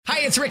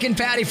It's Rick and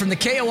Patty from the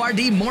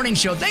KORD Morning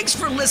Show. Thanks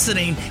for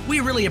listening.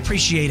 We really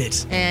appreciate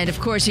it. And, of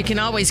course, you can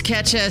always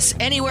catch us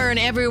anywhere and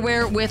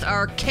everywhere with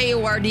our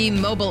KORD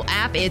mobile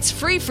app. It's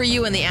free for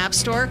you in the App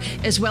Store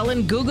as well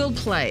in Google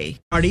Play.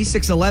 RD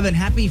 611,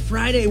 happy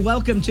Friday.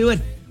 Welcome to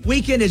it.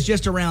 Weekend is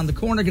just around the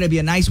corner. Going to be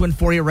a nice one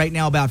for you right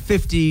now, about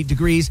 50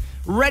 degrees.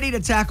 Ready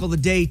to tackle the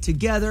day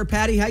together.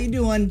 Patty, how you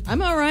doing?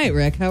 I'm all right,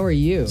 Rick. How are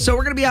you? So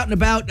we're going to be out and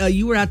about.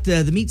 You were at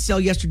the meat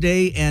sale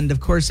yesterday, and, of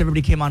course,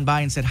 everybody came on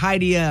by and said hi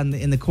to you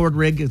in the Cord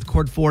rig, the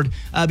Cord Ford.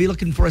 Be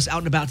looking for us out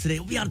and about today.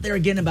 We'll be out there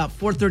again about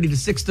 4:30 to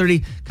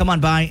 6:30. Come on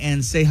by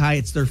and say hi.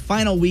 It's their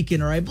final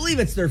weekend, or I believe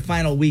it's their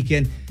final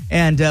weekend.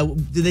 And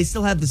do they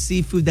still have the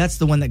seafood? That's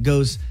the one that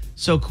goes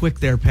so quick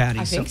there, Patty.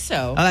 I think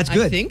so. Oh, that's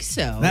good. I think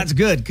so. That's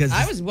good. Because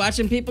I was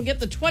watching people get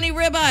the 20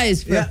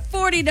 ribeyes for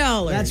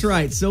 $40. That's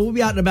right. So we'll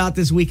be out and about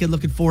this weekend.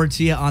 Looking forward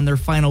to you on their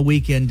final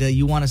weekend.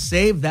 You want to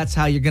save? That's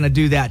how you're going to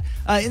do that.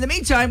 In the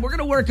meantime, we're going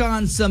to work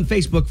on some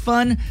Facebook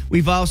fun.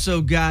 We've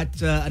also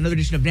got another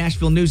edition of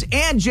Nashville News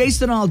and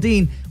Jason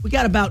Aldean. We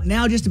got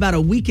just about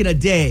a week and a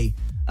day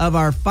of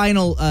our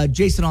final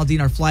Jason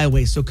Aldean, our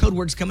flyaway. So code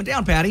word's coming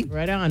down, Patty.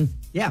 Right on.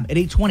 Yeah, at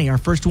 8:20, our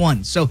first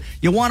one. So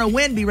you want to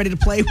win? Be ready to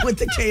play with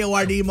the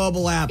KORD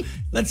mobile app.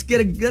 Let's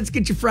get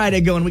your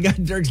Friday going. We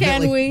got Dirk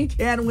Bentley.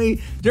 Can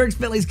we? Dirk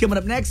Bentley's coming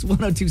up next.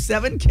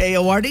 102.7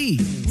 KORD.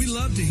 We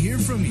love to hear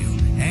from you,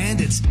 and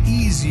it's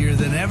easier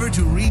than ever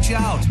to reach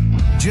out.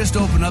 Just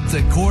open up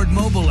the Cord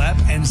mobile app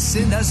and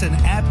send us an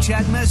app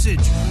chat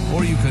message,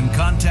 or you can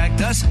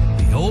contact us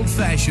the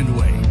old-fashioned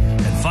way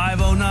at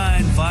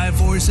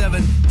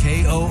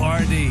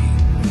 509-547-KORD.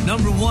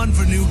 Number one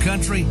for New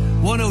Country,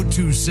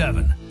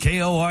 102.7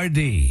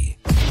 KORD.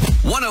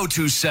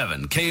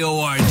 102.7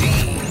 KORD.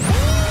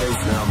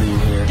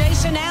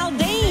 Jason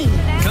Aldean.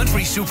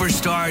 Country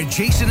superstar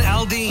Jason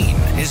Aldean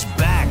is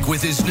back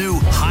with his new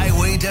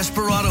Highway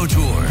Desperado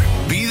tour.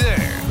 Be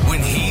there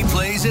when he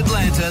plays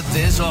Atlanta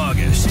this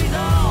August.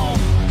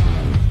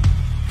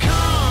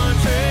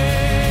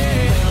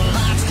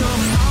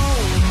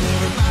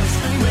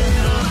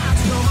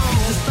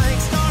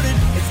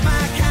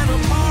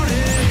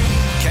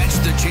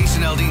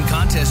 Jason Aldean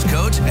contest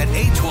codes at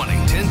 820,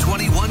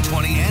 1020,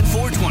 120, and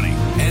 420.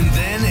 And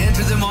then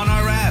enter them on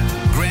our app.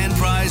 Grand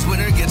prize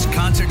winner gets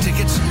concert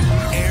tickets,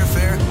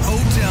 airfare,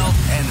 hotel,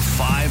 and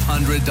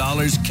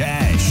 $500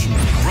 cash.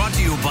 Brought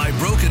to you by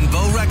Broken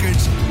Bow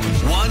Records,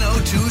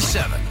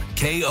 102.7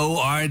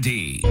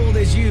 KORD. Old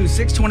as you,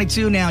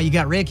 6:22 now. You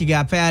got Rick, you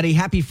got Patty.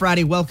 Happy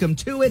Friday. Welcome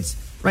to it.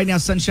 Right now,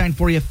 sunshine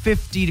for you,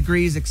 50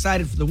 degrees.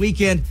 Excited for the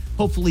weekend.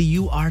 Hopefully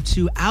you are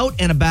too, out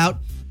and about.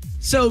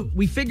 So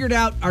we figured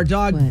out our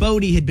dog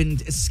Bodie had been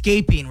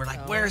escaping. We're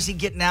like, where is he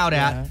getting out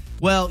at?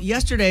 Well,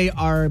 yesterday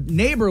our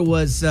neighbor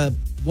was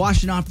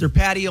washing off their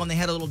patio, and they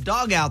had a little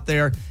dog out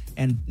there.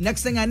 And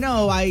next thing I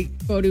know,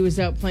 Bodie was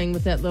out playing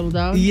with that little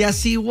dog?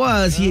 Yes, he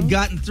was. He had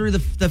gotten through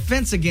the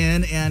fence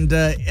again, and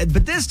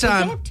but this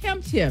time... Well, don't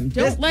tempt him.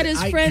 Don't let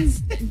his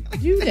friends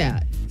do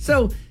that.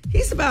 So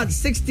he's about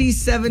 60,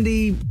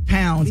 70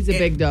 pounds. He's a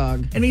big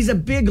dog. And he's a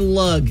big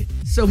lug.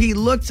 So he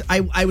looked,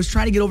 I was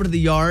trying to get over to the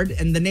yard,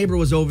 and the neighbor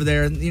was over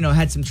there and,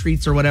 had some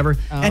treats or whatever.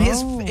 Oh. And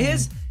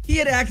he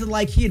had acted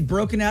like he had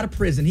broken out of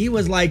prison. He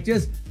was like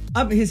just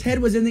up, his head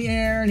was in the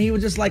air, and he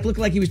was just like, looked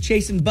like he was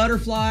chasing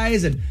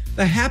butterflies, and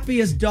the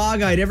happiest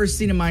dog I'd ever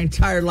seen in my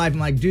entire life. I'm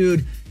like,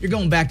 dude, you're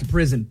going back to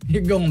prison.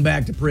 You're going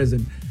back to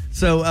prison.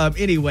 So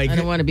anyway, I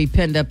don't want to be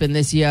pinned up in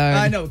this yard.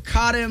 I know.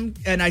 Caught him,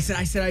 and I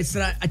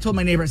told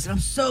my neighbor, I said, I'm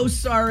so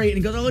sorry. And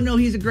he goes, oh no,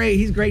 he's a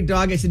great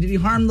dog. I said, did he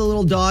harm the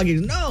little dog? He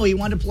goes, no, he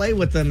wanted to play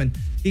with them, and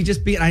he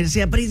just beat. I just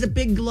said, but he's a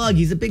big glug.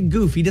 He's a big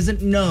goof. He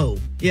doesn't know.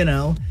 He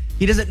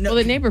doesn't know. Well,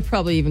 the neighbor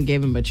probably even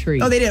gave him a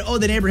treat. Oh, they did. Oh,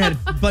 the neighbor had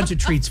a bunch of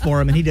treats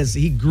for him, and he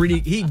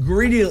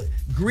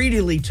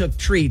greedily took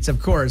treats.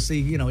 Of course,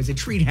 he's a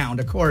treat hound,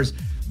 of course.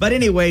 But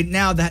anyway,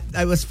 now that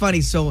was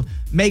funny. So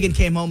Megan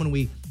came home, and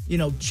we,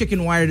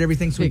 chicken wired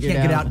everything so we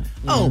can't get out. Yeah.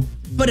 Oh,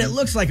 but it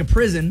looks like a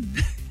prison.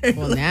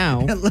 Well,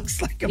 now it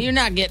looks like you're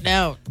not getting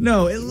out.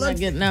 No, you're not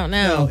getting out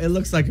now. No, it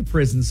looks like a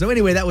prison. So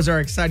anyway, that was our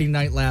exciting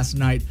night last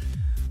night.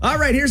 All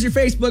right, here's your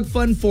Facebook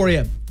fun for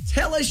you.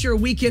 Tell us your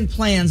weekend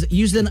plans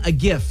using a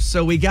GIF.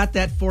 So we got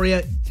that for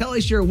you. Tell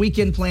us your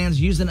weekend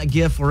plans using a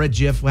GIF or a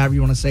GIF, however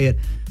you want to say it.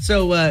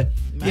 So,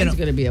 mine's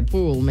going to be a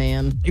pool,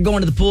 man. You're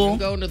going to the pool? I'm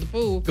going to the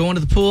pool. Going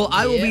to the pool.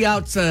 I will be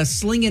out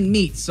slinging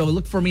meat. So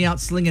look for me out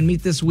slinging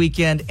meat this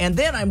weekend. And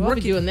then I'll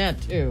be doing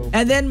that too.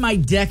 And then my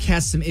deck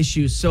has some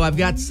issues. So I've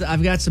got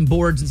some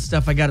boards and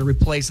stuff I got to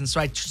replace. And so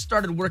I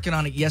started working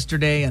on it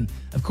yesterday. And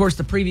of course,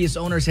 the previous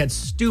owners had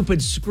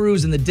stupid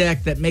screws in the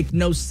deck that make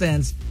no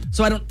sense.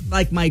 So I don't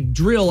like my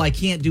drill. I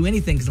can't do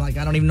anything because I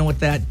don't even know what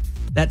that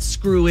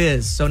screw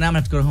is. So now I'm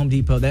going to have to go to Home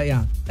Depot.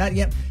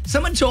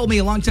 Someone told me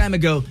a long time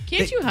ago.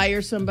 Can't you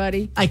hire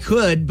somebody? I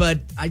could,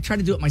 but I try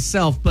to do it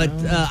myself. But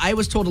I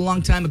was told a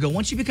long time ago,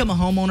 once you become a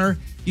homeowner,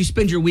 you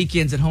spend your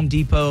weekends at Home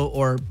Depot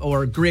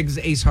or Griggs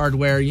Ace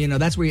Hardware.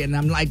 That's where and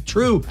I'm like,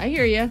 true. I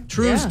hear you.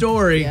 True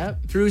story.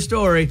 Yep. True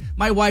story.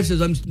 My wife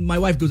goes,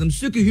 I'm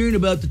sick of hearing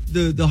about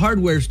the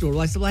hardware store. Well,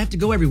 I said, well, I have to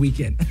go every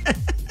weekend.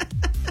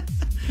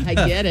 I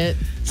get it.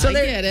 I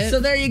get it. So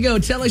there you go.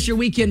 Tell us your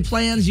weekend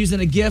plans using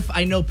a GIF.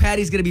 I know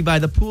Patty's going to be by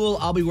the pool.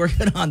 I'll be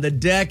working on the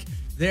deck.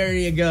 There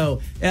you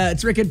go.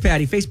 It's Rick and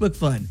Patty, Facebook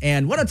Fun,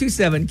 and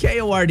 102.7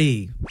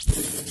 KORD.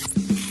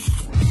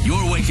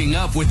 You're waking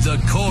up with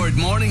the Cord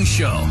Morning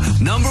Show.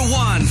 Number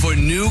 1 for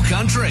New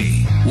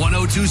Country.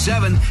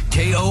 102.7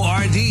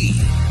 KORD.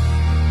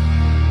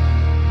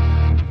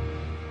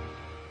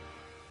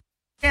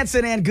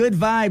 Hanson and Good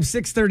Vibes,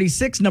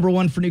 636, number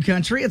 1 for New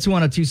Country. It's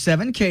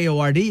 102.7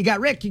 KORD. You got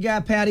Rick, you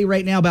got Patty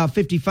right now, about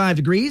 55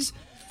 degrees.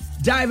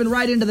 Diving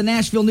right into the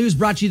Nashville news,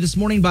 brought to you this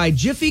morning by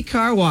Jiffy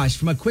Car Wash.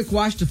 From a quick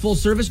wash to full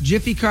service,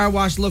 Jiffy Car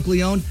Wash,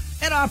 locally owned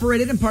and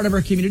operated and part of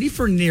our community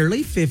for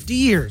nearly 50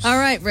 years. All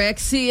right, Rick.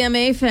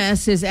 CMA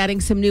Fest is adding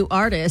some new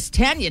artists.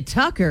 Tanya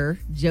Tucker,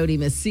 Jody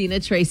Messina,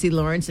 Tracy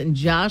Lawrence, and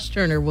Josh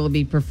Turner will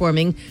be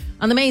performing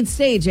on the main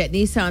stage at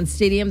Nissan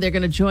Stadium. They're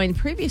going to join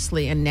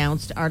previously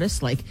announced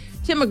artists like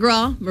Tim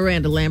McGraw,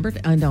 Miranda Lambert,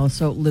 and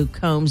also Luke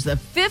Combs. The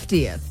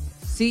 50th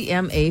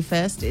CMA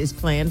Fest is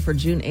planned for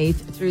June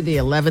 8th through the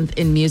 11th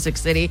in Music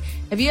City.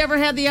 Have you ever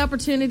had the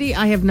opportunity?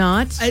 I have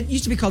not. It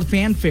used to be called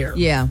Fanfare.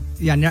 Yeah.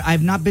 Yeah, no,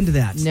 I've not been to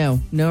that. No,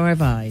 nor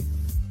have I.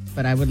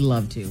 But I would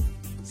love to.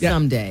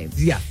 Someday.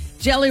 Yeah.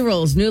 Jelly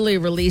Roll's newly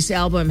released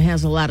album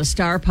has a lot of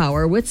star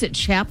power. Witsit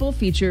Chapel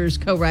features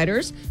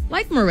co-writers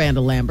like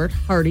Miranda Lambert,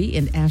 Hardy,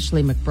 and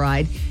Ashley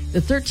McBride. The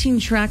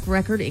 13-track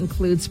record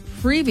includes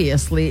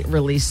previously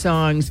released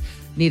songs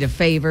Need a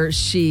Favor,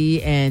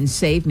 She, and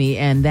Save Me,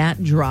 and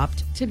that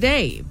dropped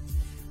today.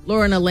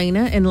 Lauren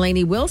Elena and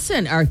Lainey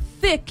Wilson are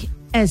thick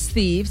as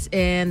thieves,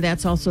 and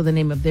that's also the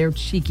name of their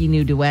cheeky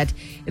new duet.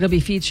 It'll be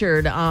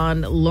featured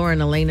on Lauren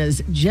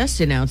Elena's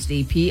just-announced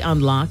EP,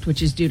 Unlocked,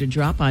 which is due to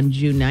drop on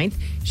June 9th.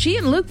 She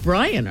and Luke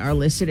Bryan are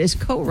listed as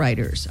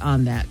co-writers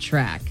on that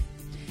track.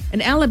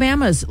 And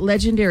Alabama's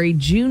legendary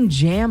June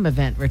Jam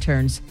event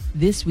returns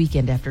this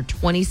weekend after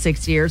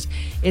 26 years.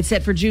 It's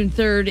set for June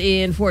 3rd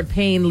in Fort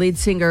Payne. Lead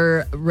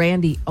singer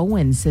Randy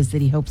Owens says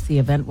that he hopes the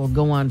event will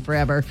go on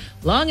forever,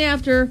 long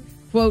after,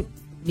 quote,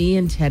 me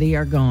and Teddy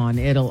are gone.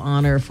 It'll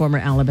honor former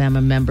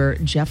Alabama member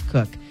Jeff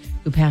Cook,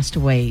 who passed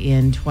away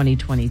in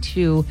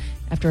 2022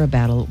 after a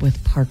battle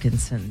with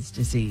Parkinson's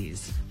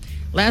disease.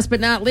 Last but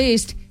not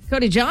least,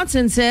 Cody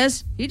Johnson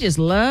says he just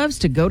loves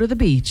to go to the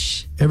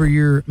beach. Every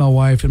year, my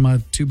wife and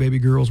my 2 baby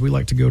girls, we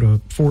like to go to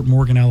Fort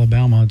Morgan,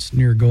 Alabama. It's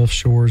near Gulf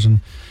Shores,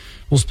 and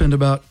we'll spend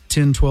about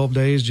 10, 12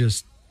 days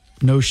just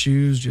no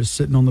shoes, just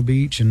sitting on the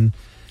beach and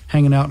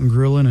hanging out and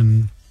grilling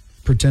and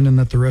pretending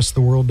that the rest of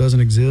the world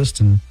doesn't exist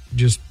and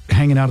just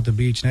hanging out at the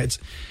beach. And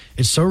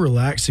it's so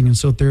relaxing and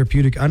so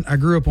therapeutic. I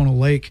grew up on a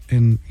lake,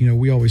 and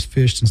we always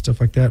fished and stuff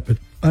like that, but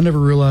I never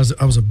realized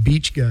that I was a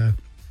beach guy.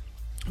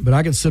 But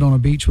I could sit on a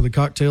beach with a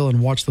cocktail and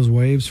watch those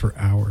waves for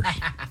hours.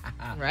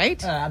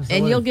 Right? Absolutely.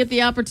 And you'll get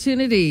the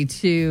opportunity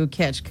to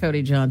catch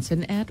Cody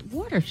Johnson at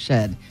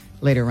Watershed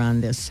later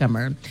on this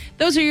summer.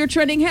 Those are your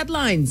trending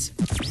headlines.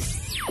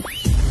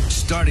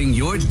 Starting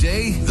your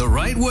day the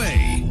right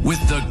way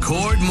with the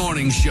Cord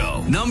Morning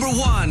Show. Number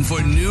 1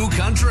 for New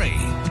Country.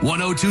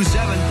 102.7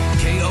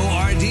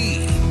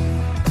 KORD.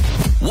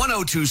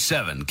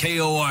 102.7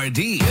 KORD.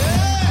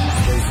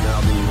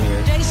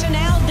 Jason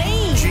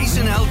Aldean.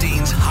 Jason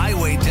Aldean's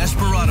Highway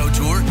Desperado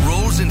Tour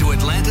rolls into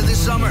Atlanta this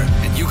summer,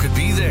 and you could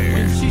be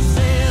there. She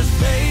says,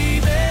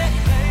 baby, that's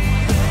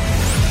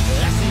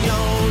the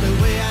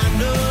only way I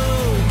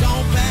know.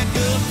 Don't back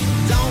up,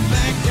 don't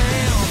back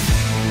down.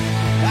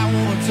 I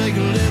want to take a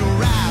little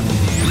ride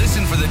with you.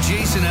 Listen for the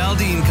Jason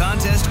Aldean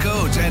contest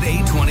codes at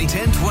 820,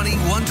 1020,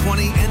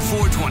 120, and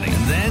 420.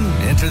 And then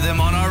enter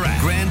them on our app.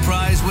 Grand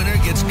prize winner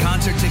gets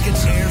concert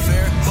tickets,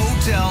 airfare,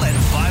 hotel, and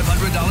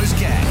 $500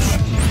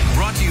 cash.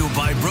 Brought to you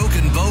by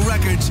Broken Bow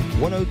Records.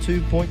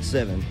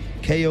 102.7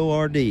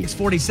 KORD. It's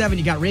 47.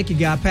 You got Rick, you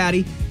got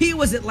Patty. He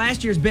was at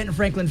last year's Benton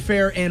Franklin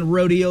Fair and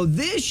Rodeo.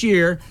 This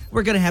year,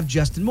 we're going to have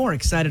Justin Moore.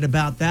 Excited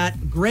about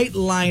that. Great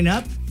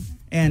lineup.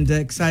 And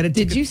excited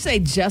to... Did you say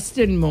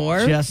Justin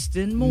Moore?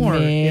 Justin Moore is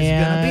going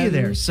to be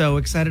there. So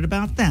excited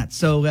about that.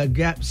 So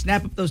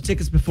snap up those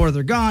tickets before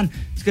they're gone.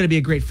 It's going to be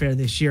a great fair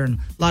this year and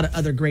a lot of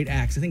other great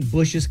acts. I think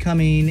Bush is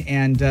coming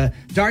and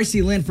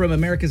Darcy Lynn from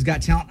America's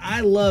Got Talent. I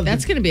love...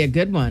 That's going to be a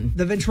good one.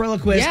 The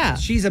ventriloquist. Yeah.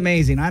 She's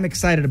amazing. I'm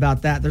excited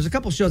about that. There's a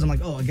couple shows I'm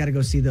like, I got to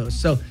go see those.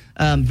 So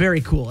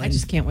very cool. I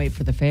just can't wait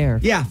for the fair.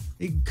 Yeah.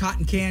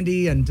 Cotton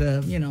candy and,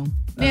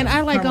 Man,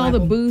 I like all the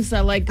Apple. booths.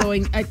 I like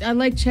going. I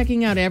like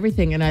checking out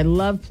everything, and I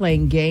love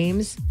playing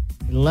games.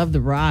 I love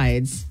the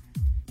rides.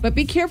 But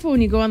be careful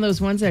when you go on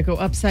those ones that go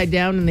upside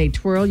down and they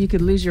twirl. You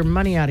could lose your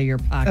money out of your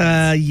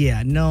pocket.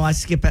 Yeah. No, I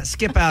skip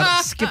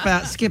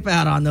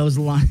out on those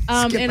lines.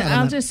 And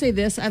I'll just say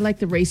this: I like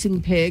the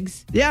racing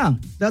pigs. Yeah,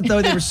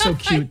 they were so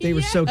cute. They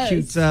were so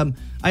cute.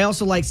 I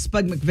also like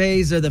Spug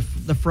McVeigh's or the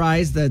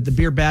fries, the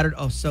beer battered.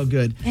 Oh, so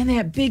good. And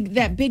that big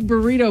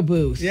burrito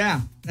booth.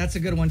 Yeah, that's a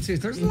good one too.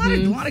 There's a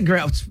lot of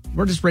great.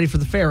 We're just ready for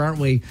the fair, aren't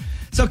we?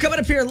 So coming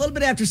up here a little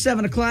bit after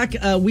 7 o'clock,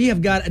 we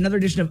have got another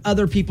edition of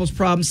Other People's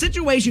Problems.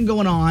 Situation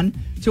going on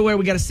to where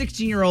we got a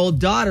 16-year-old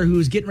daughter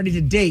who's getting ready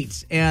to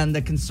date, and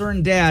the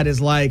concerned dad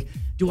is like,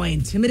 do I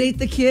intimidate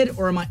the kid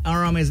or am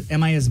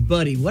I his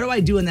buddy? What do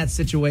I do in that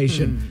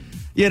situation?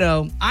 You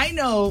know, I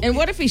know. And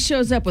what if he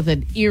shows up with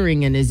an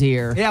earring in his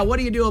ear? Yeah, what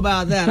do you do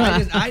about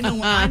that? I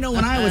know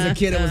when I was a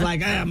kid, it was like,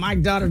 my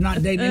daughter's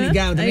not dating any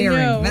guy with an earring.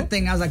 know. That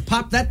thing, I was like,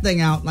 pop that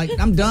thing out. Like,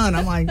 I'm done.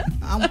 I'm like,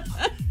 I'll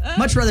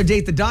much rather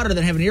date the daughter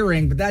than have an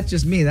earring, but that's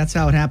just me. That's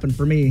how it happened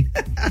for me.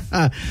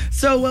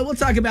 So we'll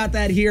talk about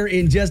that here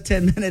in just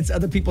 10 minutes.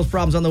 Other People's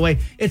Problems on the way.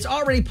 It's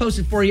already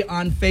posted for you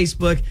on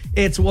Facebook.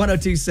 It's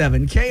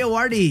 102.7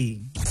 KORD.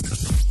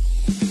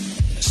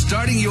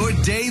 Starting your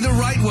day the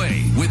right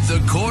way with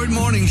the Cord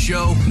Morning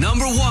Show,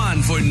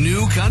 #1 for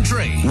New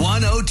Country,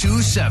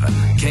 102.7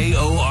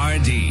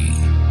 KORD.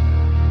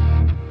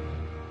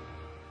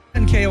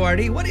 And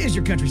KORD, what is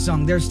your country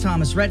song? There's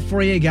Thomas Rhett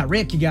for you. You got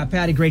Rick, you got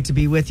Patty. Great to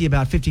be with you.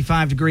 About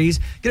 55 degrees.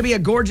 Going to be a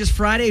gorgeous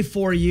Friday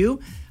for you.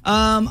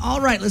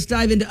 All right, let's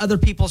dive into Other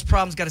People's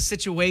Problems. Got a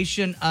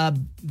situation.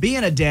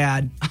 Being a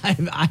dad,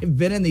 I've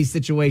been in these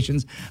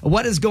situations.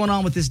 What is going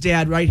on with this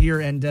dad right here?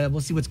 And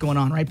we'll see what's going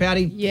on. Right,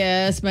 Patty?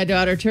 Yes, my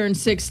daughter turned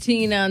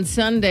 16 on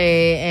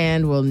Sunday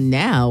and will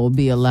now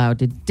be allowed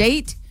to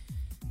date.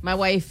 My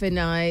wife and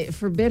I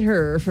forbid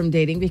her from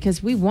dating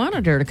because we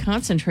wanted her to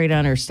concentrate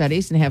on her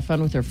studies and have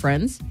fun with her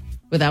friends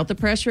without the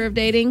pressure of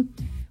dating.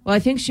 Well, I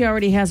think she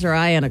already has her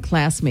eye on a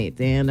classmate,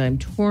 and I'm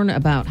torn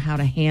about how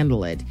to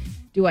handle it.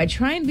 Do I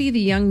try and be the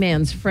young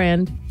man's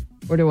friend,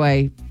 or do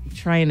I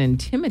try and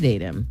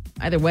intimidate him?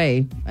 Either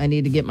way, I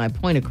need to get my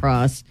point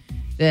across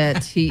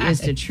that he is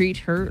to treat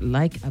her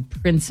like a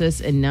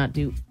princess and not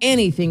do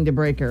anything to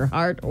break her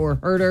heart or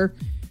hurt her.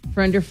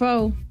 Friend or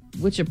foe,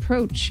 which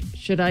approach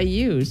should I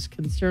use?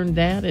 Concerned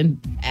dad in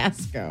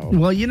Pasco.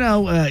 Well,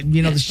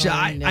 the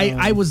shot. no.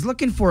 I was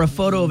looking for a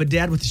photo of a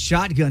dad with a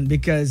shotgun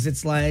because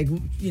it's like,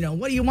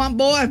 what do you want,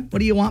 boy? What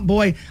do you want,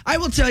 boy? I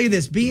will tell you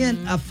this: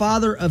 being a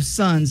father of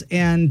sons,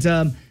 and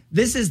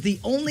this is the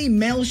only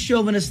male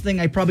chauvinist thing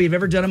I probably have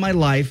ever done in my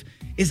life,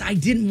 is I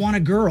didn't want a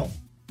girl.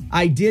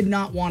 I did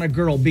not want a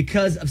girl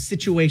because of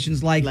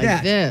situations like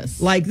that.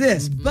 Like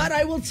this. But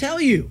I will tell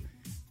you,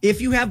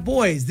 if you have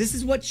boys, this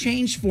is what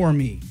changed for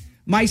me.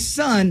 My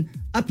son,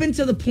 up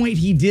until the point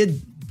he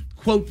did,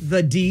 quote,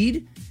 the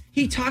deed,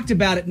 he talked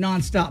about it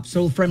nonstop.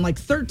 So from like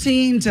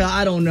 13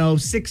 to,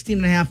 16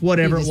 and a half,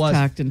 whatever He it was.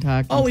 talked and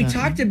talked. Oh, and he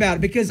talked about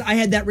it because I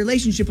had that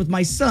relationship with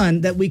my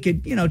son that we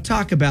could,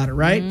 talk about it,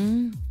 right?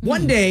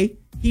 One day,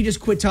 he just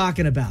quit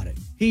talking about it.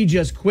 He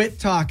just quit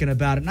talking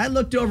about it. And I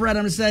looked over at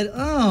him and said,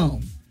 oh,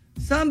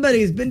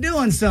 somebody's been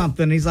doing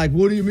something. He's like,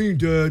 what do you mean,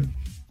 Dad?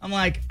 I'm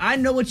like, I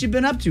know what you've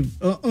been up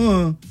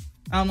to.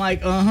 I'm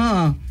like,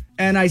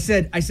 And I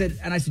said,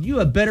 you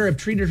had better have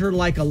treated her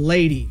like a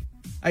lady.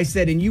 I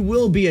said, and you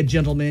will be a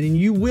gentleman, and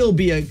you will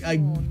be a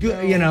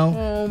good,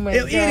 Oh my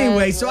God.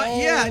 Anyway, so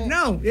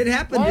it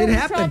happened. Why It are we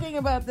happened. talking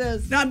about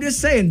this? No, I'm just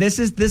saying this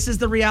is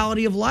the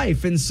reality of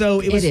life, and so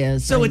it was. It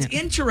is, So I it's know.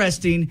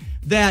 interesting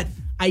that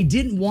I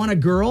didn't want a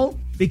girl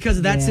because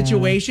of that Yeah.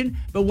 situation,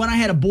 but when I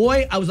had a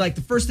boy, I was like,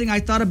 the first thing I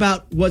thought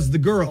about was the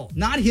girl,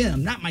 not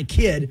him, not my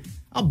kid.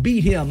 I'll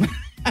beat him.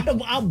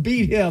 I'll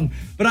beat him.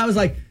 But I was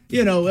like,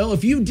 well,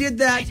 if you did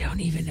that, I don't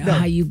even know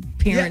how you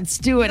parents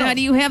do it. No. How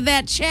do you have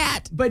that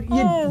chat? But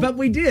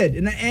we did,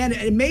 and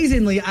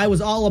amazingly, I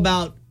was all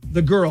about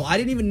the girl. I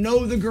didn't even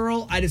know the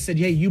girl. I just said,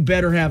 "Hey, you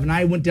better have." And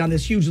I went down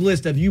this huge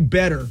list of "you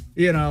better,"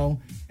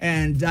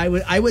 And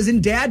I was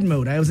in dad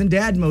mode. I was in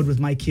dad mode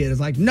with my kid. It's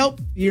like, nope,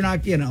 you're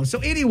not. So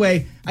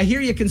anyway, I hear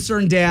you,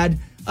 concerned dad.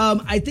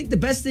 I think the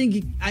best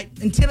thing,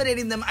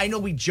 intimidating them. I know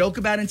we joke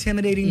about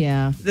intimidating.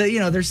 Yeah.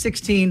 They're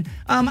 16.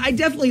 I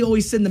definitely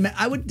always send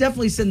I would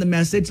definitely send the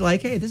message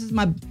like, hey, this is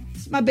my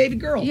baby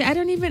girl. Yeah, I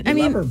don't even.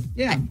 We love her.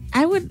 Yeah.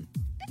 I would.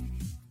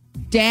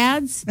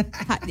 Dads,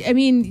 I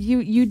mean,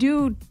 you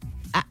do.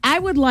 I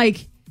would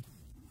like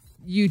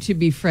you to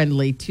be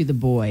friendly to the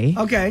boy.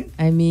 Okay.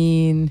 I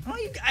mean,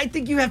 I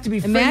think you have to be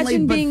friendly,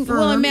 imagine but being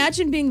firm.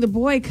 imagine being the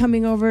boy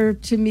coming over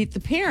to meet the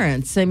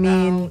parents. I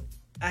mean.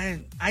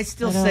 I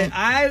still say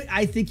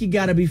I think you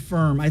got to be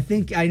firm. I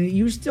think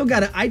you still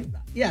got to.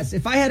 Yes,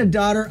 if I had a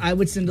daughter, I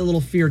would send a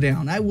little fear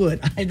down. I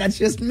would. That's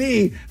just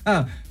me.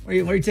 Where are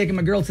you taking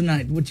my girl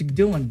tonight? What you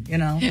doing?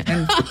 And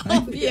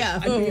Yeah.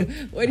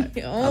 I'd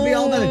be all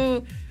about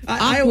it.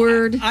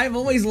 Awkward. I've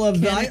always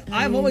loved.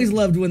 I've always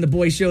loved when the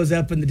boy shows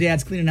up and the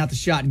dad's cleaning out the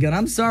shotgun.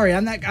 I'm sorry,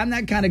 I'm that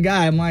kind of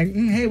guy. I'm like,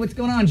 hey, what's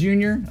going on,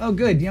 Junior? Oh,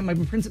 good. Yeah, my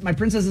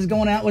princess is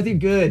going out with you.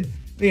 Good.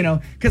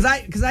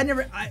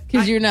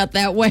 Because you're not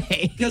that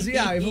way. Because if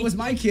it was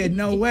my kid,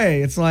 no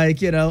way. It's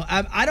like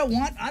I don't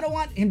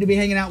want him to be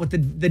hanging out with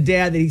the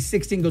dad that he's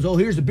 16 goes, oh,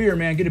 here's the beer,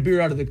 man, get a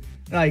beer out of the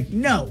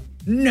no.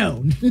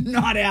 No,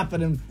 not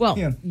happening. Well,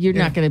 You know, you're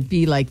yeah. not going to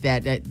be like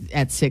that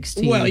at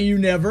 16. Well, you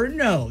never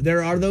know.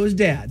 There are those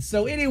dads.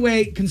 So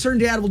anyway, Concerned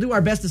Dad, we'll do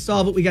our best to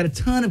solve it. We got a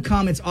ton of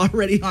comments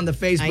already on the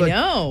Facebook. I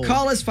know.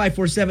 Call us,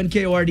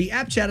 547-KORD.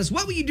 App chat us.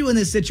 What would you do in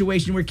this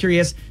situation? We're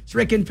curious. It's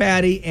Rick and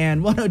Patty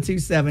and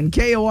 102.7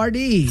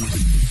 KORD.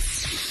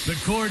 The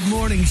Cord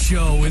Morning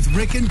Show with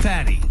Rick and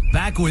Patty.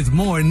 Back with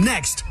more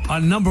next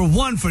on number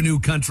one for New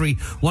Country,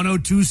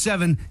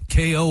 102.7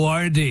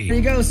 KORD. Here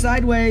you go.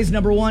 Sideways,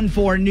 number one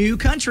for New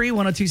Country,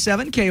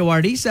 102.7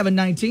 KORD,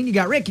 719. You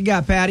got Rick, you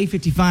got Patty,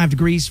 55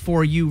 degrees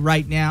for you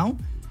right now.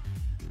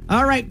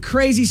 All right,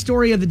 crazy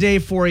story of the day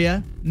for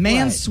you.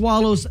 Man What?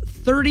 swallows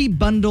 30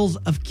 bundles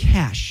of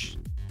cash.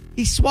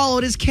 He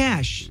swallowed his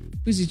cash.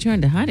 Who's he trying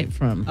to hide it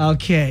from?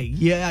 Okay,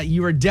 yeah,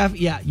 you were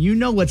you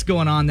know what's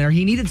going on there.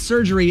 He needed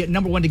surgery at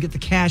number one to get the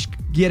cash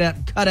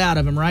cut out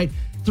of him, right?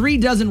 3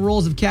 dozen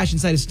rolls of cash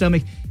inside his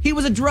stomach. He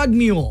was a drug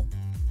mule.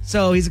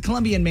 So he's a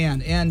Colombian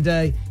man,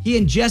 and he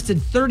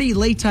ingested 30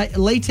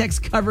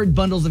 latex-covered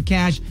bundles of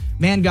cash.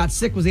 Man got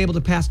sick, was able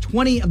to pass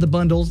 20 of the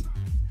bundles.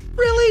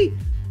 Really?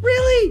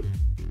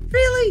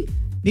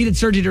 Needed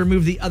surgery to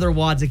remove the other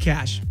wads of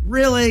cash.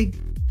 Really?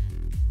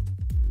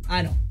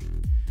 I know.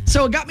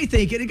 So it got me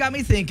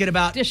thinking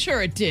about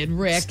Sure it did,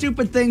 Rick.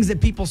 stupid things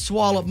that people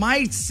swallow.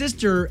 My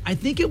sister, I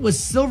think it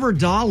was silver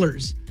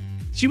dollars.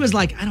 She was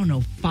like, I don't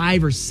know,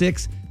 5 or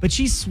 6, but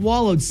she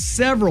swallowed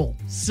several.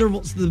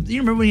 You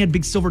remember when you had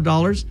big silver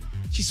dollars?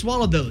 She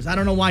swallowed those. I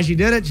don't know why she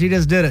did it. She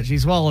just did it. She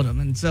swallowed them.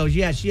 And so,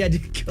 yeah, she had to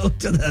go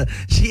to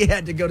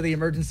the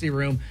emergency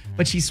room,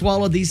 but she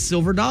swallowed these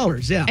silver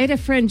dollars. Yeah. I had a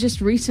friend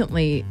just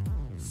recently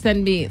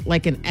send me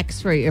like an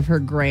x-ray of her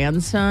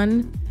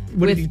grandson.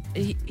 What did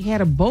He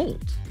had a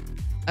bolt.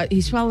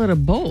 He swallowed a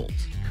bolt.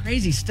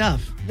 Crazy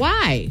stuff.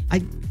 Why?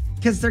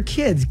 Because they're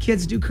kids.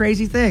 Kids do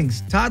crazy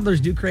things. Toddlers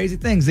do crazy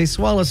things. They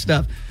swallow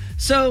stuff.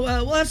 So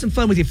we'll have some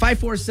fun with you.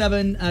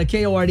 547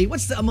 KORD.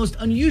 What's the most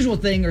unusual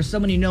thing or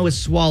someone you know has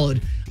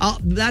swallowed?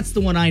 That's the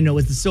one I know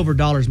is the silver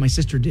dollars my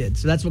sister did.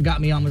 So that's what got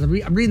me on. I'm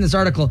reading this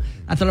article.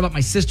 I thought about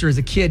my sister as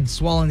a kid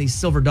swallowing these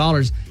silver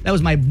dollars. That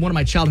was one of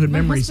my childhood My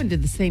memories. husband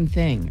did the same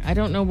thing. I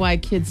don't know why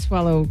kids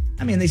swallow.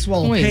 I mean, they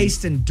swallow Coins.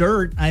 paste and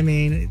dirt. I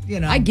mean, you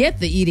know. I get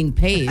the eating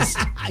paste.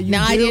 You no,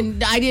 I do?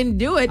 didn't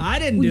do it. I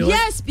didn't do it.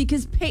 Yes,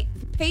 because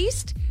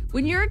paste.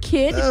 When you're a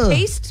kid, Ugh.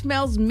 paste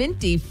smells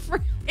minty.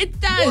 It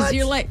does. What?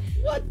 You're like,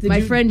 What? Did my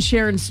you- friend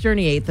Sharon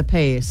Sterney ate the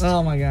paste.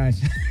 Oh, my gosh.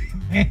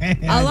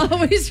 I'll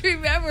always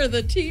remember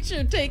the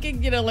teacher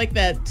taking, like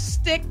that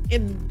stick,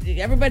 and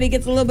everybody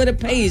gets a little bit of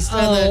paste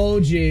Oh,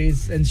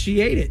 jeez. And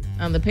she ate it.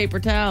 on the paper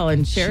towel.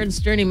 And Sharon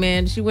Sterney,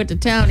 man, she went to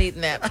town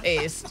eating that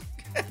paste.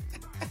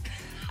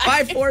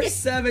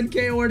 547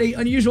 KORD.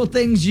 Unusual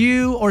things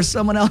you or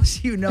someone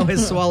else you know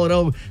has swallowed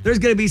over. There's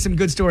going to be some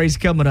good stories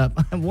coming up.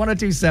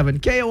 1027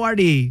 KORD.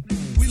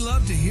 We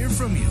love to hear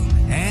from you,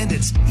 and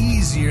it's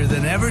easier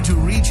than ever to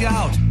reach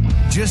out.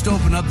 Just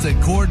open up the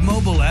Cord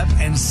mobile app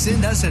and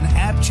send us an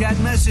app chat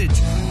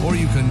message, or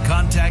you can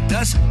contact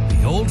us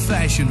the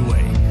old-fashioned way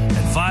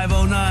at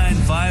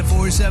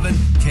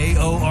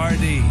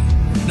 509-547-KORD.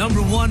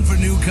 Number one for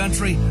New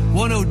Country,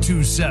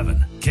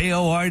 102.7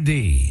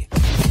 KORD.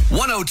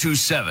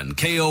 102.7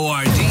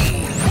 KORD.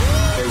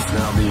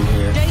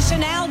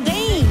 Jason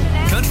Aldean.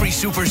 Country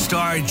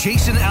superstar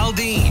Jason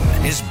Aldean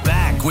is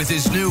back with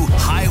his new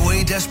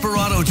Highway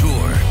Desperado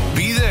tour.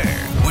 Be there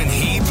when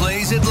he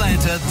plays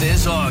Atlanta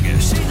this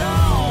August.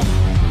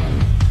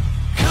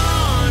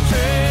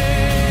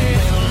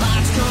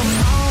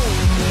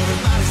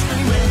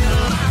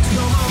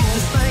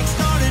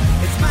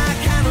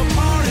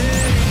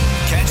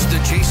 Catch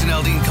the Jason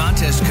Aldean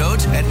contest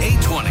codes at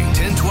 820,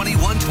 1020,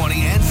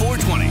 120, and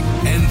 420.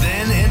 And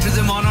then enter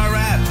them on our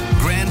app.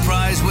 Grand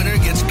prize winner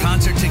gets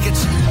concert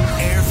tickets,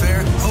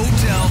 airfare,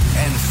 hotel,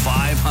 and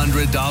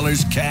 $500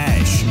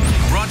 cash.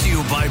 Brought to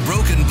you by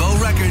Broken Bow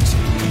Records,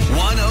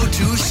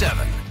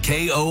 102.7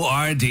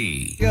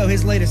 KORD. Go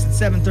his latest at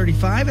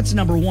 7:35. It's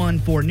number one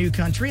for New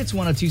Country. It's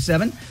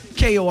 1027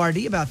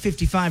 KORD, about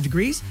 55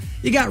 degrees.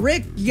 You got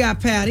Rick, you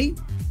got Patty.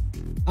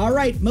 All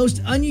right,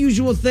 most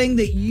unusual thing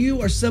that you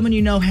or someone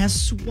you know has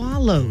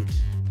swallowed.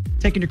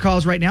 Taking your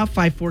calls right now,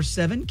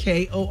 547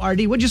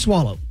 KORD. What'd you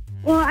swallow?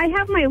 Well, I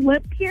have my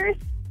lip pierced,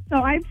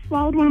 so I've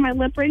swallowed one of my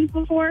lip rings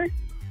before.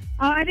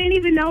 I didn't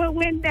even know it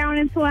went down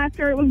until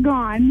after it was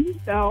gone.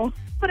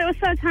 But it was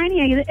so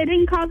tiny, it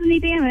didn't cause any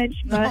damage.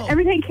 But Oh.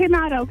 everything came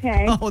out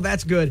okay. Oh,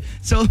 that's good.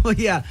 So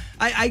yeah,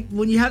 I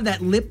when you have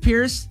that lip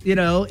pierce,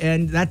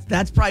 and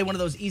that's probably one of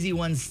those easy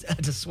ones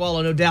to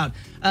swallow, no doubt.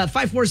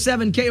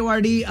 547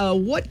 KORD.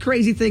 What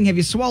crazy thing have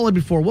you swallowed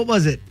before? What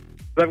was it?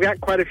 I've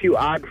got quite a few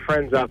odd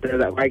friends out there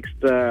that likes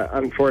to,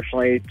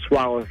 unfortunately,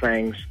 swallow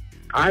things.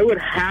 I would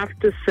have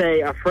to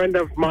say a friend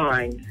of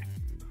mine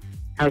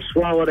has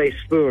swallowed a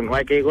spoon,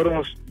 like a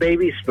little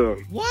baby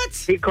spoon. What?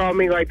 He called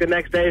me like the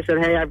next day and said,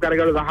 hey, I've got to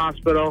go to the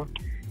hospital.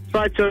 So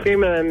I took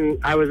him, and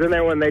I was in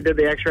there when they did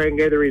the x-ray and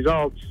gave the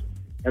results.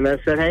 And they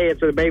said, hey,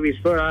 it's a baby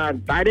spoon.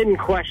 I didn't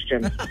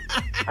question.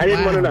 I I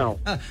didn't want to know.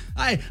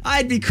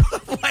 I'd be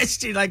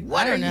questioning, like,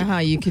 what I don't are know you? how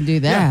you can do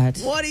that.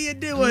 What are you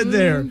doing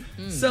there?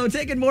 So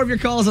taking more of your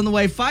calls on the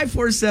way,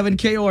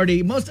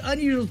 547-KORD. Most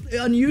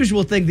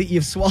unusual thing that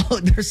you've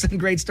swallowed. There's some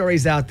great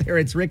stories out there.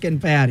 It's Rick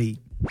and Patty.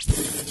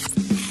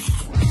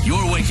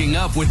 You're waking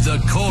up with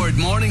the Cord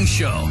Morning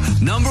Show.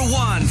 Number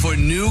 1 for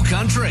New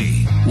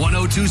Country.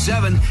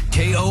 1027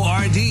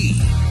 KORD.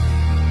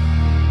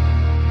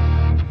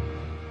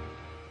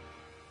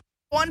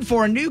 One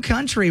for New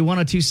Country,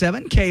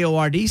 1027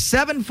 KORD,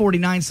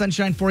 749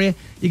 sunshine for you.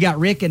 You got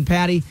Rick and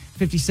Patty,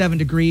 57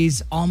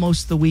 degrees,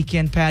 almost the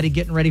weekend, Patty,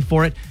 getting ready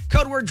for it.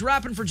 Code word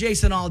dropping for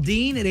Jason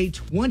Aldean at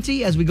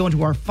 8:20 as we go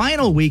into our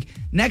final week.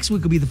 Next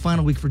week will be the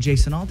final week for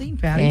Jason Aldean,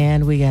 Patty.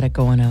 And we got it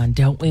going on,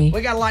 don't we?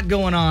 We got a lot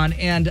going on.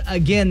 And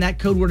again, that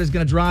code word is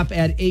going to drop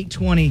at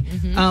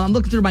 8:20. I'm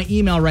looking through my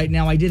email right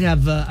now. I did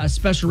have a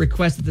special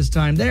request at this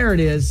time. There it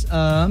is.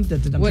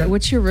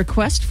 What's your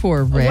request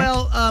for, Rick?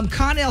 Well,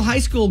 Connell High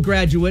School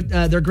graduate,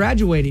 they're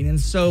graduating. And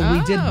so we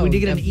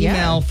did get an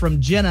email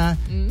from Jenna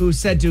who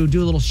said to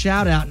do a little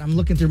shout out. And I'm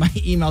looking through my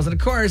emails. And of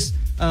course,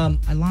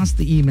 I lost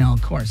the email.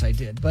 Of course I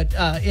did. But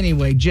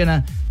anyway,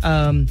 Jenna.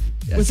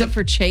 Was it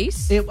for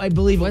Chase? I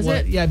believe was it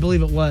was. Yeah, I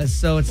believe it was.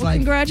 So it's like.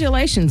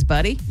 Congratulations,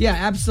 buddy. Yeah,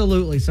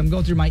 absolutely. So I'm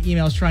going through my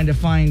emails trying to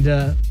find.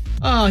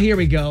 Here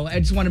we go. I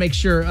just want to make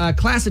sure.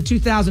 Class of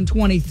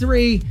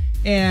 2023.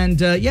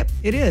 And yep,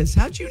 it is.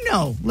 How'd you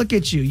know? Look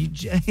at you.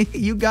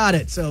 You got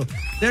it. So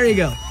there you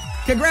go.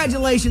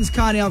 Congratulations,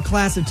 Connell,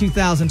 class of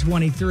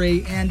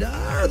 2023, and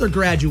other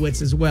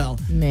graduates as well.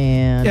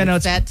 Man, yeah, no,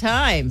 it's that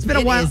time. It's been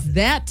a while. It's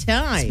that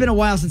time. It's been a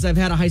while since I've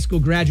had a high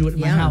school graduate in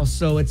my house,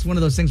 so it's one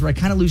of those things where I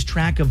kind of lose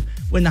track of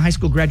when the high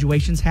school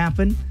graduations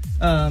happen.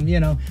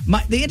 The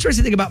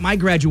interesting thing about my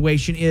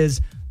graduation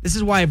is, this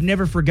is why I've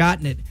never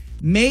forgotten it,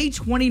 May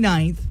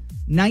 29th,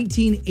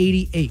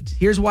 1988.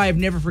 Here's why I've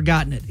never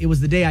forgotten it. It was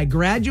the day I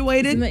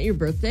graduated. Isn't that your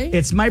birthday?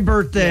 It's my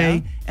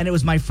birthday, and it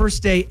was my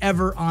first day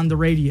ever on the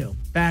radio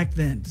back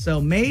then. So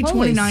May 29th.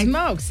 Holy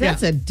smokes,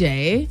 that's a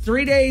day.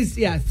 3 days,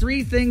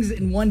 3 things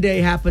in one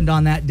day happened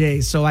on that day.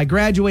 So I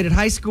graduated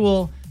high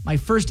school, my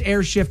first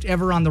air shift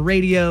ever on the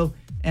radio,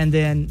 and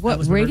then...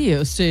 What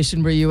radio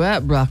station were you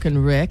at, Rockin'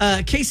 Rick?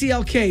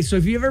 KCLK. So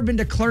if you've ever been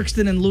to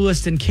Clarkston and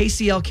Lewiston,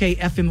 KCLK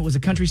FM, it was a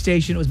country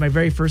station. It was my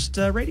very first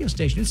radio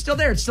station. It's still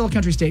there. It's still a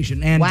country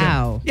station. And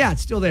wow. Yeah,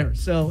 it's still there.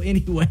 So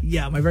anyway,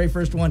 yeah, my very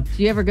first one.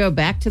 Do you ever go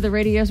back to the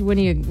radios when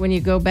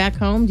you go back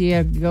home? Do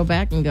you go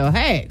back and go,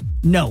 hey?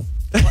 No.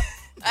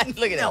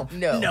 Look at that.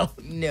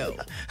 No.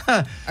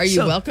 Are you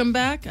welcome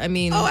back? I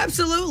mean... Oh,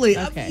 absolutely.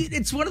 Okay.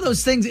 It's one of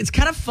those things. It's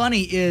kind of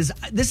funny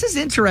this is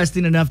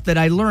interesting enough that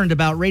I learned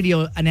about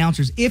radio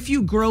announcers. If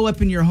you grow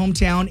up in your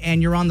hometown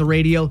and you're on the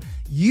radio,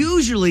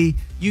 usually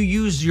you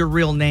use your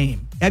real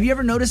name. Have you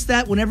ever noticed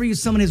that? Whenever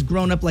someone has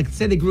grown up, like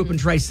say they grew up in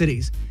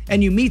Tri-Cities,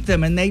 and you meet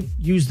them and they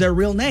use their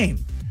real name.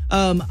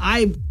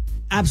 I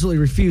absolutely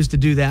refuse to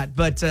do that,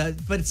 but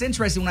it's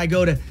interesting when I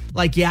go to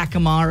like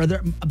Yakima or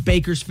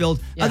Bakersfield,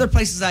 other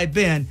places I've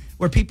been,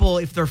 where people,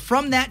 if they're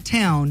from that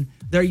town,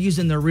 they're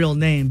using their real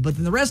name, but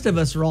then the rest of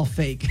us are all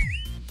fake.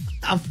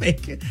 How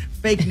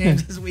fake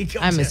names as we go.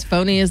 I'm as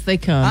phony as they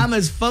come. I'm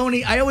as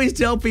phony. I always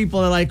tell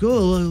people, they're like,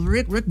 "Oh,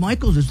 Rick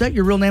Michaels, is that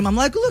your real name?" I'm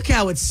like, "Look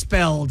how it's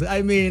spelled."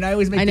 I mean, I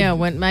always make. I know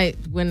when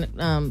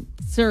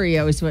Surrey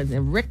always went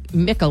Rick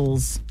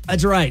Mickles.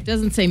 That's right. It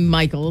doesn't say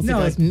Michaels.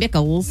 No, it goes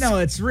Mickles. No,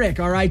 it's Rick,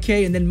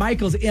 R-I-K, and then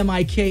Michaels,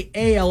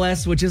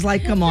 M-I-K-A-L-S, which is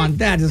like, come on,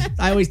 that is.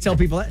 I always tell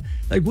people,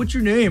 like, what's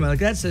your name? I'm like,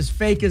 that's as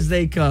fake as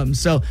they come.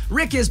 So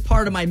Rick is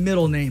part of my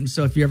middle name.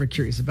 So if you're ever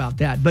curious about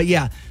that, but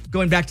yeah,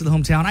 going back to the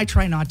hometown, I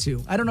try not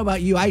to. I don't know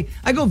about you. I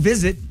go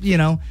visit,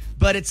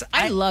 but it's.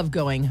 I love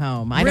going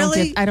home. I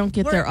really? don't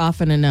get there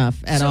often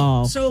enough at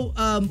all. So,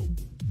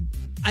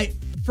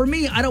 for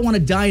me, I don't want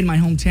to die in my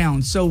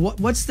hometown. So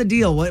what's the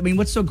deal?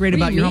 What's so great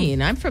about your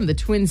home? I'm from the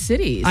Twin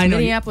Cities. I know.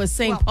 Minneapolis,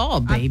 St. Paul,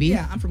 baby.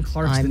 I'm from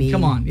Clarkston.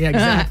 Come on. Yeah,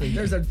 exactly.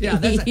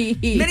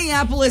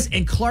 Minneapolis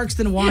and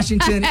Clarkston,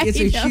 Washington. It's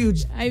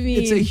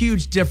it's a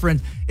huge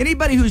difference.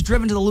 Anybody who's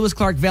driven to the Lewis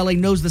Clark Valley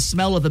knows the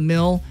smell of the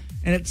mill.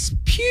 And it's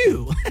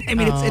pew.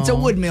 It's a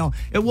wood mill.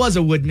 It was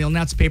a wood mill,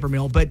 now it's a paper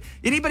mill. But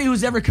anybody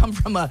who's ever come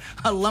from a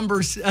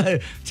lumber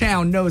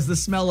town knows the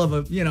smell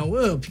of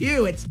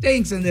pew, it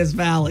stinks in this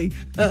valley.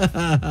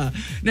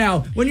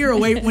 Now, when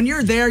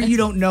you're there, you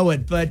don't know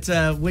it. But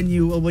when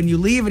you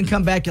leave and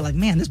come back, you're like,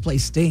 man, this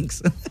place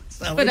stinks.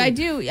 But I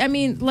do.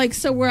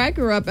 So where I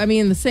grew up,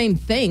 the same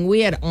thing. We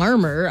had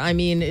Armor.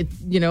 Did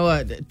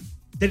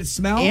it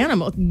smell?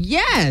 Animal.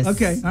 Yes.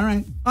 Okay. All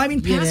right.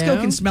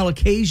 Pasco can smell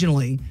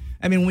occasionally.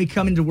 When we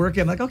come into work,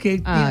 I'm like,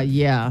 okay.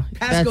 Yeah.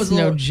 Pasco's that's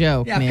no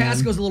joke, man.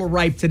 Pasco's a little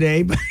ripe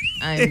today, but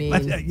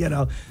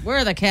where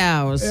are the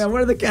cows? Yeah,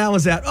 where are the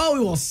cows at?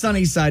 Oh, well,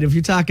 Sunnyside. If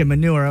you're talking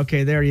manure,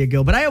 okay, there you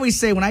go. But I always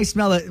say when I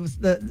smell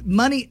the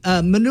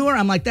manure,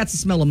 I'm like, that's the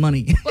smell of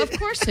money. Well, of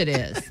course it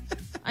is.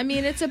 I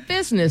mean, it's a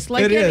business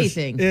like It is.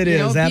 anything. It you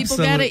is. know, people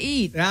got to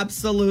eat.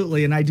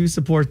 Absolutely, and I do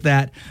support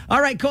that. All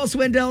right, Cole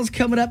Swindell's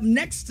coming up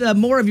next.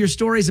 More of your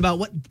stories about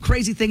what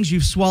crazy things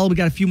you've swallowed. We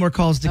got a few more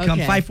calls to come.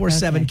 Okay,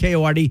 547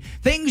 KORD.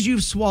 Things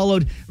you've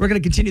swallowed. We're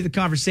going to continue the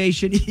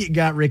conversation. You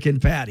got Rick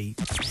and Patty.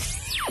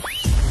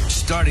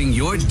 Starting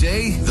your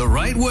day the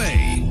right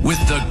way with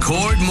the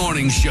Cord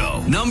Morning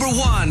Show. Number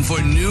 1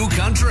 for New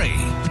Country.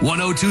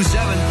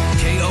 1027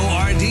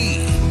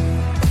 KORD.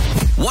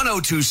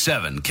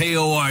 1027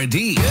 KORD.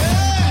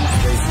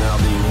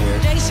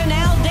 Jason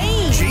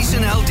Aldean.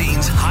 Jason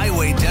Aldean's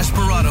Highway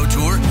Desperado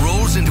Tour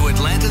rolls into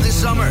Atlanta this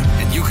summer,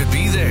 and you could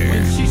be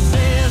there. She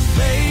says,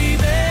 baby,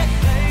 that's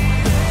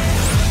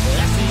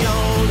the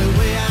only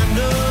way I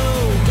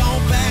know.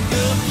 Don't back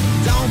up,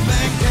 don't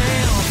back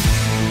down.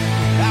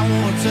 I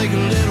want to take a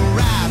little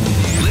ride with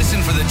you.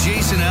 Listen for the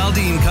Jason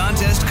Aldean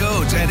contest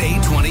codes at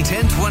 820,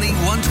 1020,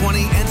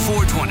 120, and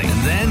 420.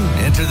 And then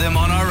enter them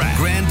on our app.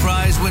 Grand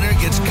prize winner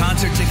gets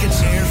concert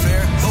tickets,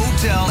 airfare,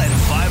 hotel, and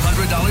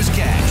 $500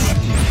 cash.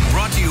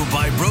 Brought to you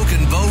by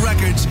Broken Bow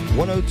Records.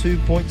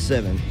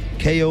 102.7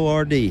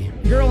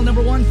 KORD. Girl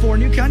number 1 for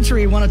New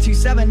Country,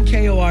 1027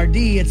 KORD.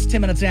 It's 10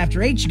 minutes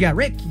after 8. You got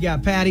Rick, you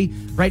got Patty.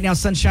 Right now,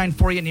 sunshine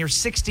for you near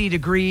 60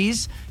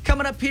 degrees.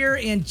 Coming up here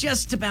in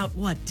just about,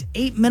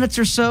 8 minutes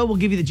or so, we'll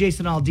give you the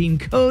Jason Aldean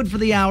code for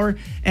the hour.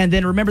 And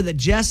then remember that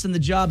Jess and the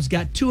Job's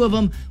got 2 of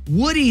them.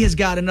 Woody has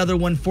got another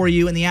one for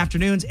you in the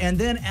afternoons. And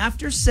then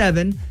after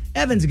 7,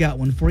 Evan's got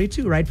one for you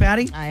too, right,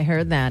 Patty? I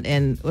heard that.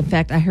 And in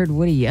fact, I heard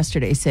Woody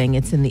yesterday saying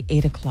it's in the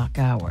 8 o'clock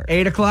hour.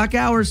 8 o'clock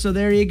hour, so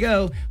there you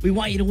go. We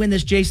want you to win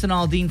this Jason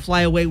Aldean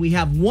flyaway. We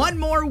have one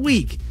more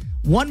week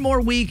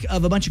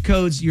of a bunch of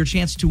codes, your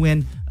chance to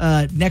win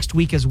next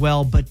week as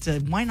well. But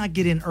why not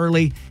get in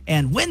early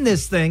and win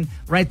this thing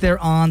right there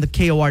on the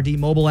KORD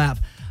mobile app?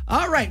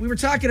 All right, we were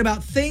talking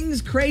about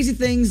things, crazy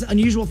things,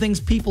 unusual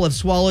things people have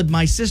swallowed.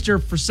 My sister,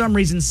 for some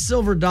reason,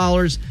 silver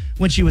dollars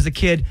when she was a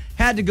kid,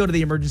 had to go to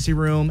the emergency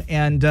room.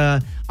 And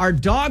our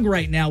dog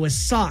right now is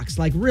socks,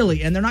 like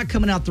really, and they're not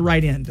coming out the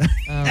right end.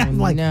 Oh,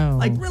 like, no.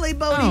 Like, really,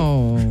 Bodie?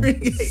 Oh,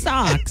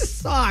 socks.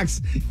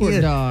 Socks. Poor Yeah.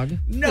 dog.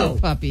 No. Poor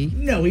puppy.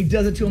 No, he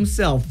does it to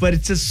himself. But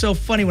it's just so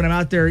funny when I'm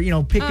out there,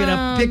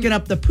 picking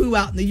up the poo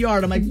out in the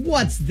yard. I'm like,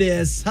 what's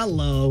this?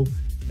 Hello.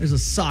 There's a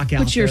sock out there.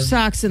 Put your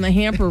socks in the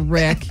hamper,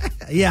 Rick.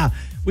 Yeah,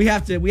 we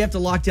have to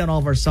lock down all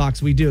of our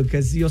socks. We do,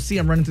 because you'll see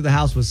him running through the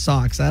house with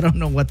socks. I don't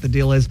know what the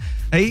deal is.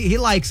 He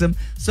likes them.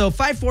 So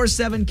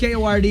 547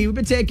 KORD. We've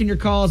been taking your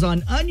calls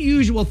on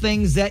unusual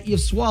things that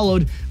you've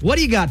swallowed. What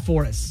do you got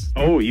for us?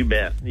 Oh, you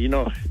bet.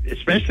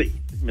 Especially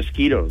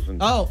mosquitoes.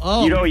 And, you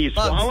bugs.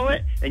 swallow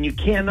it and you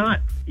cannot.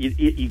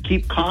 You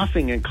keep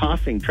coughing and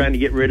coughing, trying to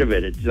get rid of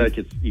it. It's like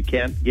you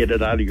can't get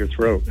it out of your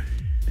throat.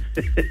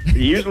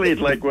 Usually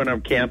it's like when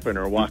I'm camping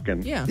or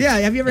walking. Yeah. Yeah,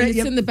 have you ever... It's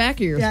in the back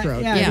of your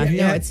throat. Yeah.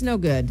 No, it's no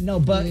good. No,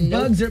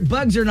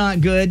 bugs are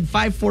not good.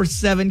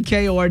 547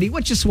 KORD.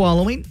 What you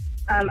swallowing?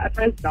 A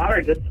friend's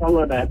daughter just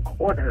swallowed a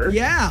quarter.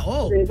 Yeah,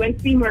 They went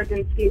to the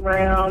emergency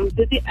room,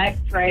 did the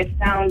x-ray,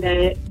 found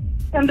it.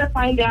 Come to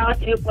find out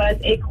it was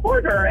a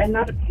quarter and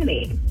not a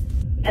penny.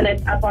 And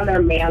it's up on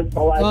their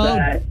mantle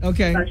as a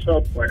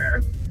special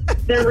quarter.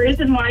 The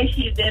reason why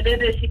she did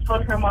it is she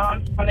told her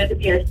mom she wanted to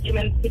be a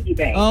human piggy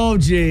bank. Oh,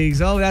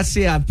 geez. Oh, that's,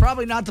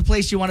 probably not the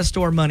place you want to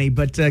store money,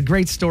 but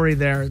great story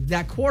there.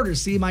 That quarter,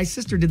 see, my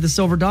sister did the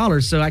silver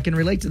dollar, so I can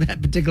relate to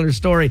that particular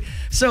story.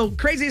 So,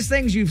 craziest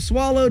things you've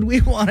swallowed,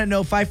 we want to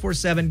know.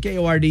 547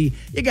 KORD.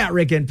 You got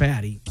Rick and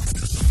Patty.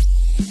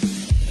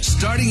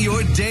 Starting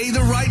your day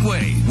the right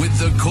way with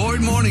the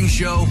Cord Morning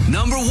Show.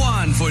 Number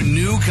 1 for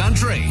New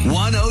Country.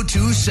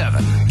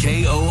 1027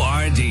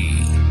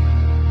 KORD.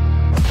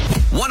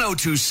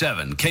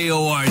 1027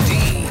 KORD.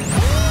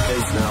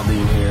 Jason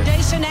Aldean here.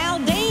 Jason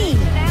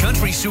Aldean.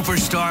 Country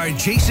superstar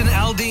Jason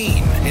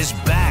Aldean is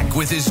back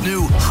with his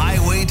new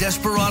Highway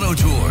Desperado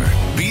Tour.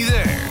 Be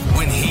there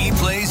when he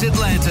plays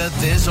Atlanta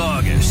this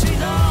August.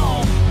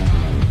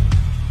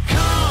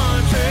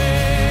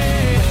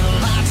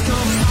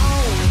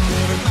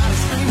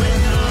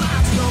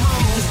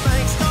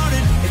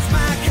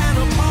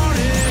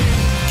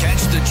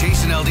 Catch the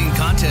Jason Aldean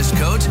contest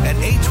codes at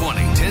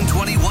 820,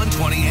 1020,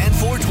 120, and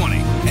 420.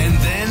 And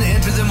then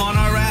enter them on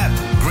our app.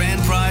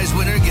 Grand prize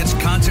winner gets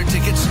concert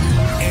tickets,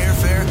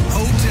 airfare,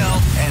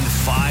 hotel, and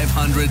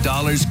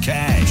 $500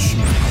 cash.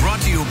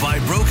 Brought to you by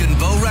Broken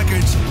Bow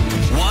Records.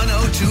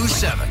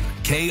 1027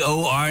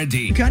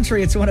 KORD.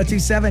 Country, it's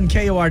 1027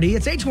 KORD.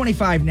 It's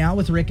 825 now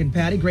with Rick and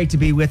Patty. Great to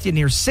be with you.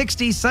 Near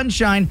 60,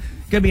 sunshine.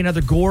 Going to be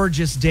another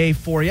gorgeous day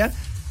for you.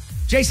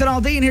 Jason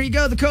Aldean, here you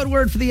go. The code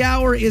word for the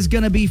hour is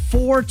going to be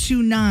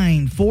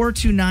 429.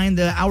 429.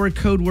 The hour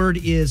code word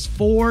is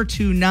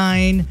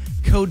 429.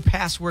 Code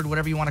password,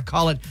 whatever you want to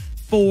call it.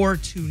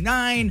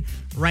 429.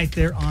 Right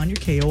there on your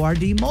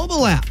KORD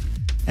mobile app.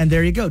 And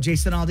there you go.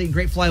 Jason Aldean,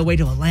 great flyaway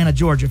to Atlanta,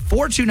 Georgia.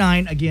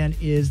 429, again,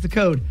 is the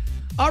code.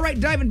 All right,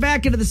 diving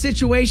back into the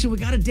situation. We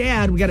got a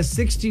dad. We got a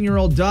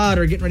 16-year-old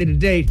daughter getting ready to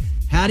date.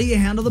 How do you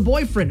handle the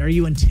boyfriend? Are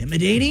you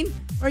intimidating?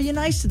 Or are you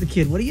nice to the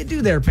kid? What do you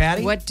do there,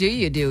 Patty? What do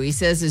you do? He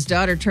says his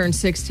daughter turned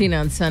 16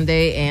 on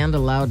Sunday and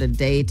allowed a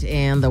date,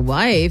 and the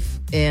wife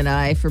and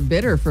I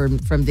forbid her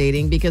from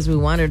dating because we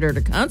wanted her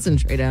to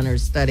concentrate on her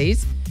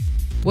studies.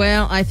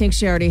 Well, I think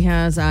she already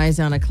has eyes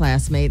on a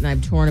classmate, and I'm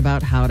torn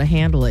about how to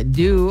handle it.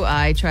 Do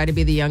I try to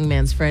be the young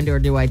man's friend, or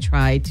do I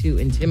try to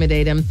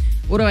intimidate him?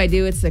 What do I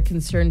do? It's the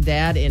concerned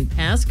dad in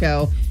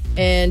Pasco.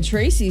 And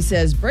Tracy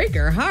says, break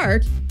her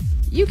heart?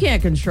 You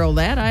can't control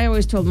that. I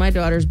always told my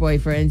daughter's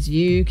boyfriends,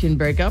 you can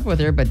break up with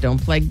her, but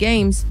don't play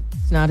games.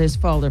 It's not his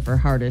fault if her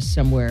heart is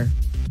somewhere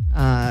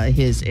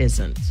his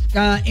isn't.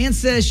 Ann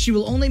says she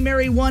will only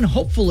marry one,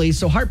 hopefully,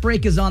 so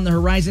heartbreak is on the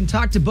horizon.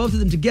 Talk to both of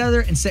them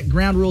together and set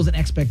ground rules and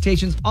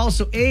expectations.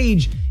 Also,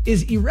 age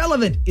is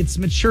irrelevant. It's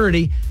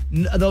maturity,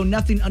 though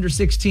nothing under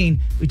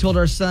 16. We told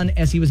our son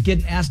as he was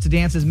getting asked to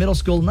dance as middle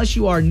school, unless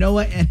you are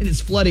Noah and it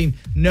is flooding,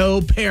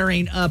 no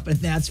pairing up, and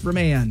that's from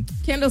Ann.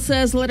 Kendall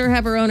says let her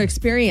have her own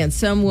experience.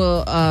 Someone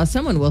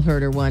will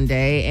hurt her one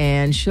day,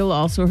 and she'll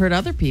also hurt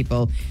other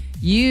people.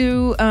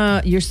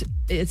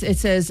 It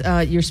says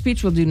your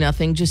speech will do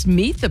nothing. Just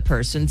meet the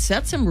person,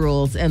 set some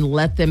rules, and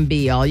let them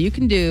be. All you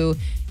can do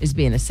is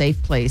be in a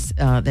safe place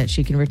that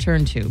she can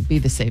return to. Be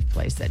the safe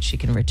place that she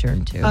can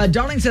return to.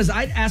 Darling says,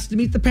 I'd ask to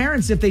meet the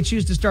parents if they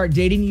choose to start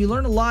dating. You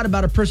learn a lot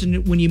about a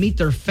person when you meet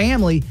their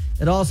family.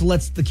 It also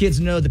lets the kids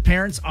know the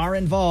parents are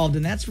involved,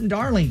 and that's from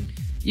Darling.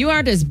 You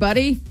aren't his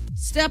buddy.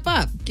 Step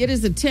up. Get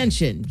his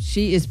attention.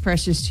 She is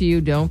precious to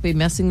you. Don't be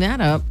messing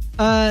that up.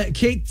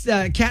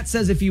 Kat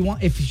says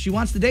if she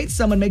wants to date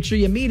someone, make sure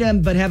you meet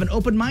him, but have an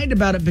open mind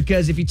about it,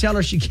 because if you tell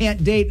her she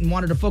can't date and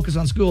want her to focus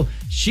on school,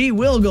 she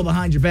will go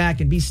behind your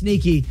back and be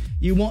sneaky.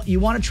 You want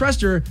to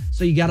trust her,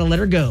 so you got to let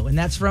her go. And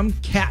that's from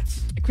Kat.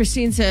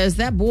 Christine says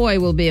that boy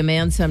will be a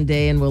man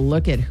someday and will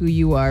look at who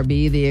you are.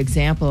 Be the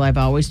example. I've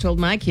always told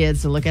my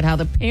kids to look at how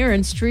the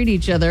parents treat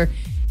each other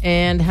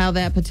and how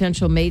that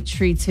potential mate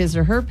treats his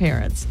or her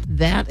parents.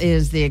 That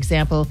is the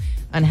example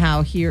on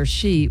how he or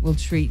she will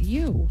treat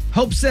you.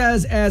 Hope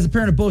says, as a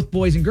parent of both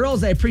boys and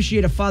girls, I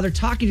appreciate a father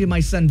talking to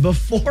my son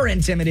before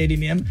intimidating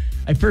him.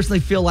 I personally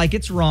feel like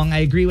it's wrong.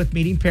 I agree with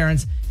meeting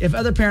parents. If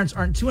other parents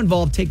aren't too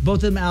involved, take both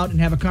of them out and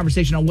have a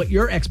conversation on what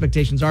your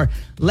expectations are.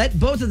 Let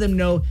both of them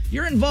know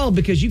you're involved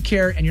because you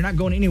care and you're not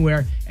going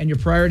anywhere, and your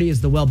priority is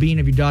the well-being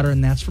of your daughter,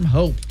 and that's from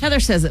Hope. Heather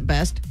says it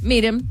best.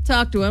 Meet him,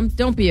 talk to him,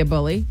 don't be a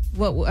bully.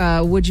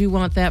 What would you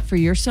want that for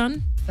your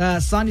son?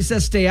 Sonia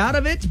says, stay out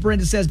of it.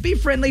 Brenda says, be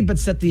friendly, but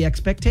set the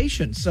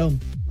expectation. So,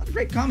 a lot of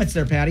great comments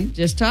there, Patty.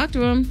 Just talk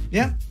to him.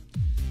 Yeah.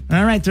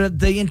 All right,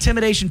 the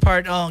intimidation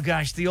part, oh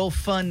gosh, the old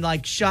fun,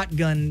 like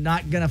shotgun,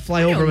 not going to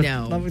fly over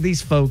with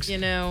these folks. You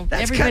know,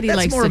 that's everybody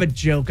that's more of a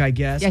joke, I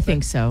guess. I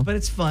think so. But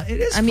it's fun.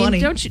 It is funny. I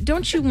mean,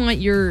 don't you want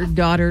your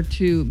daughter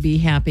to be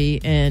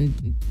happy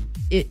and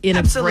in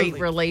Absolutely. a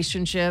great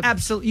relationship?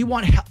 Absolutely. You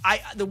want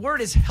the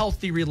word is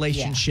healthy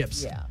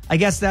relationships. Yeah. I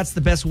guess that's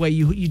the best way.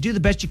 You do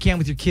the best you can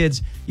with your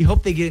kids. You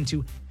hope they get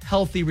into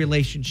healthy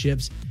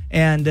relationships.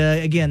 And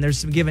again, there's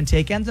some give and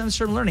take and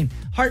some learning.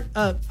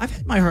 I've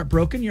had my heart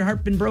broken. Your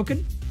heart been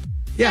broken?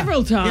 Yeah.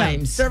 Several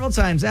times. Yeah, several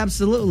times,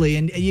 absolutely.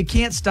 And you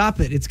can't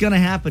stop it. It's going to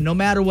happen no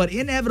matter what.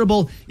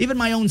 Inevitable. Even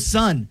my own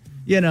son,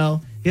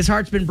 his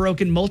heart's been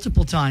broken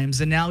multiple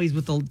times, and now he's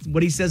with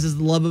what he says is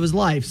the love of his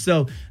life.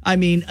 So, I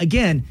mean,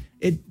 again,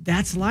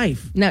 that's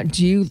life. Now,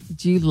 do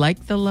you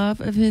like the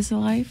love of his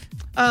life?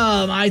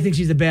 I think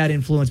she's a bad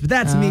influence, but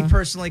that's me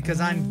personally, because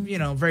I'm,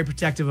 very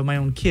protective of my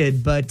own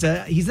kid. But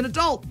he's an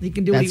adult; he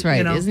can do. That's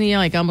right. Isn't he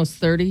like almost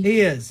 30? He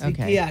is.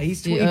 Okay. He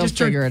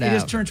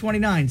just turned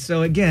 29.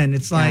 So again,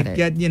 it's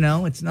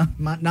it's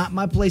not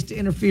my place to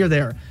interfere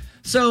there.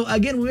 So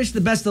again, we wish the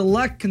best of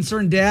luck,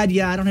 concerned dad.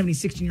 Yeah, I don't have any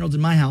 16-year-olds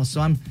in my house,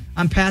 so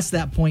I'm past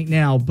that point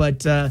now.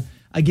 But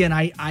again,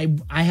 I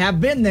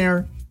have been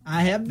there.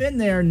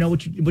 Know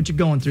what you're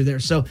going through there.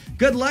 So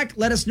good luck.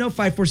 Let us know.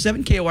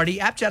 547 KORD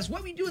app chats.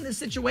 What we do in this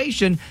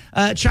situation?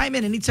 Chime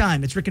in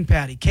anytime. It's Rick and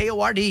Patty.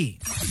 KORD.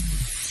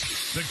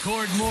 The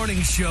Cord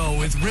Morning Show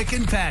with Rick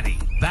and Patty.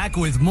 Back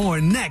with more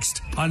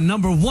next on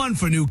number 1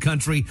 for New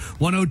Country,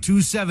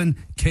 102.7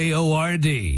 KORD.